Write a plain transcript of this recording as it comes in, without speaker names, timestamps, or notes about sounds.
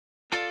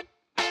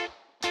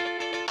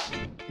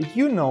Did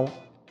you know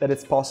that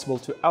it's possible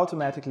to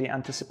automatically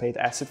anticipate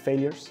asset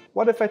failures?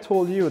 What if I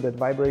told you that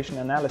vibration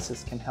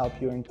analysis can help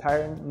your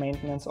entire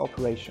maintenance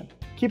operation?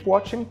 Keep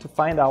watching to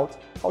find out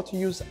how to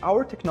use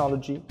our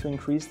technology to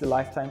increase the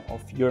lifetime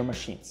of your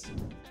machines.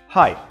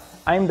 Hi,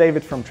 I'm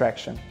David from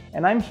Traction,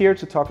 and I'm here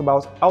to talk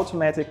about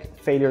automatic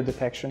failure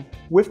detection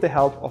with the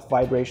help of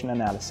vibration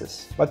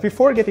analysis. But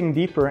before getting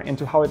deeper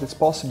into how it is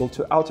possible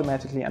to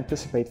automatically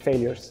anticipate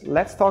failures,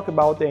 let's talk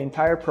about the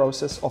entire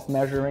process of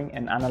measuring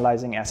and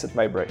analyzing asset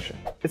vibration.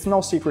 It's no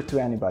secret to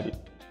anybody.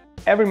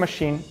 Every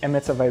machine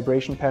emits a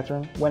vibration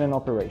pattern when in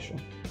operation,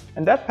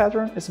 and that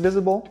pattern is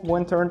visible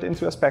when turned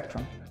into a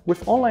spectrum.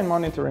 With online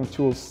monitoring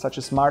tools such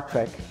as Smart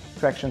Trac,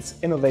 Traction's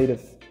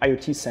innovative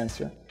IoT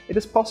sensor, it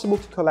is possible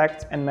to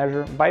collect and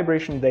measure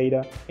vibration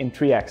data in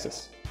 3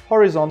 axes: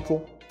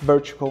 horizontal,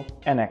 vertical,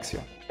 and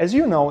axial. As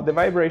you know, the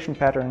vibration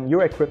pattern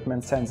your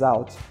equipment sends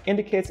out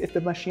indicates if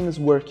the machine is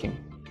working,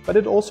 but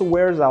it also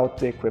wears out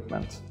the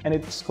equipment and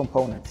its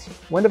components.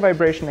 When the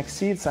vibration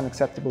exceeds an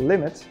acceptable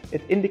limit,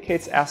 it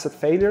indicates asset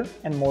failure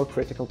and more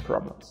critical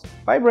problems.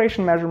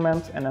 Vibration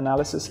measurement and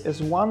analysis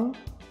is one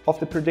of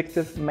the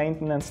predictive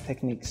maintenance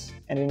techniques,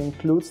 and it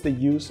includes the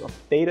use of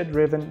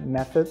data-driven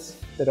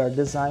methods that are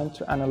designed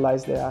to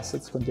analyze the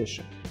asset's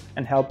condition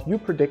and help you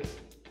predict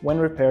when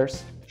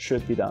repairs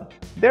should be done.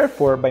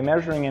 Therefore, by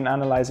measuring and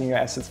analyzing your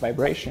asset's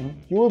vibration,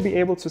 you will be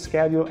able to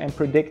schedule and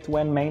predict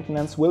when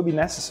maintenance will be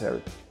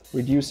necessary,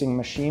 reducing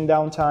machine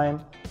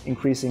downtime,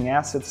 increasing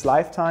assets'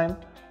 lifetime,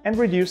 and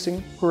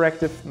reducing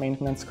corrective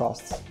maintenance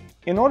costs.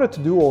 In order to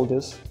do all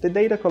this, the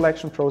data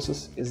collection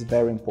process is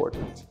very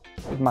important.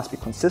 It must be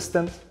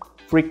consistent,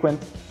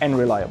 frequent, and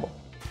reliable.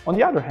 On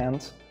the other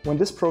hand, when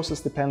this process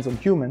depends on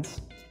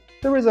humans,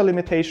 there is a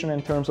limitation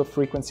in terms of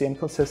frequency and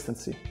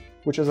consistency,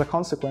 which as a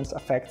consequence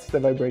affects the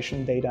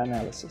vibration data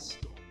analysis.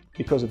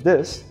 Because of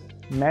this,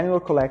 manual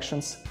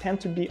collections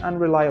tend to be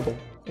unreliable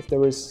if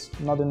there is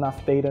not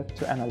enough data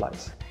to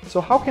analyze.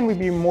 So how can we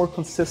be more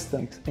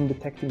consistent in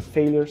detecting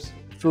failures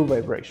through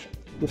vibration?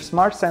 With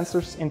smart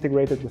sensors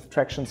integrated with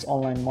Traction's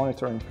online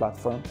monitoring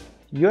platform,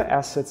 your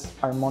assets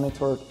are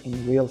monitored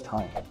in real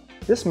time.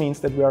 This means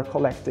that we are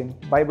collecting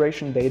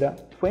vibration data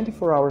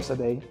 24 hours a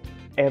day,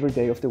 every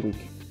day of the week.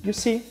 You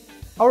see,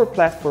 our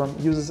platform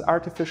uses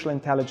artificial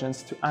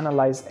intelligence to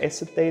analyze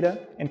asset data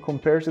and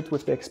compares it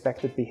with the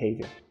expected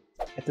behavior.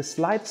 At the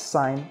slightest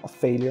sign of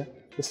failure,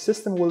 the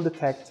system will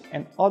detect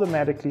and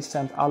automatically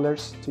send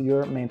alerts to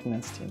your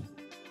maintenance team.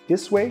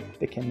 This way,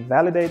 they can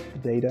validate the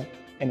data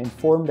and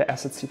inform the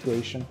asset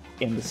situation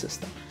in the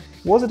system.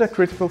 Was it a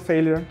critical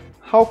failure?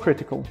 How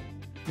critical?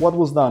 What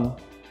was done?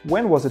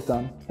 When was it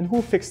done? And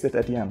who fixed it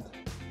at the end?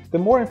 The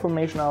more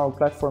information our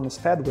platform is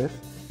fed with,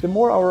 the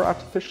more our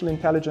artificial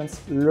intelligence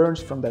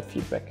learns from that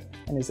feedback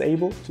and is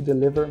able to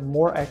deliver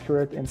more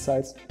accurate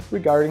insights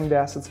regarding the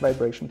asset's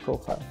vibration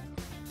profile.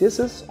 This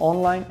is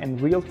online and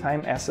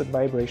real-time asset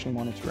vibration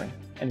monitoring,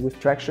 and with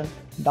Traction,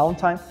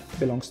 downtime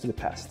belongs to the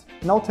past.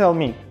 Now tell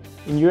me,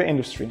 in your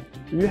industry,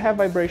 do you have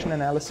vibration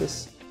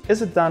analysis?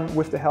 Is it done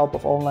with the help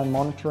of online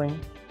monitoring?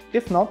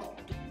 If not,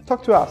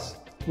 talk to us.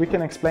 We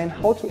can explain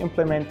how to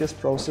implement this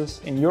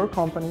process in your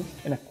company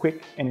in a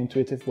quick and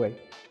intuitive way.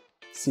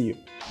 See you.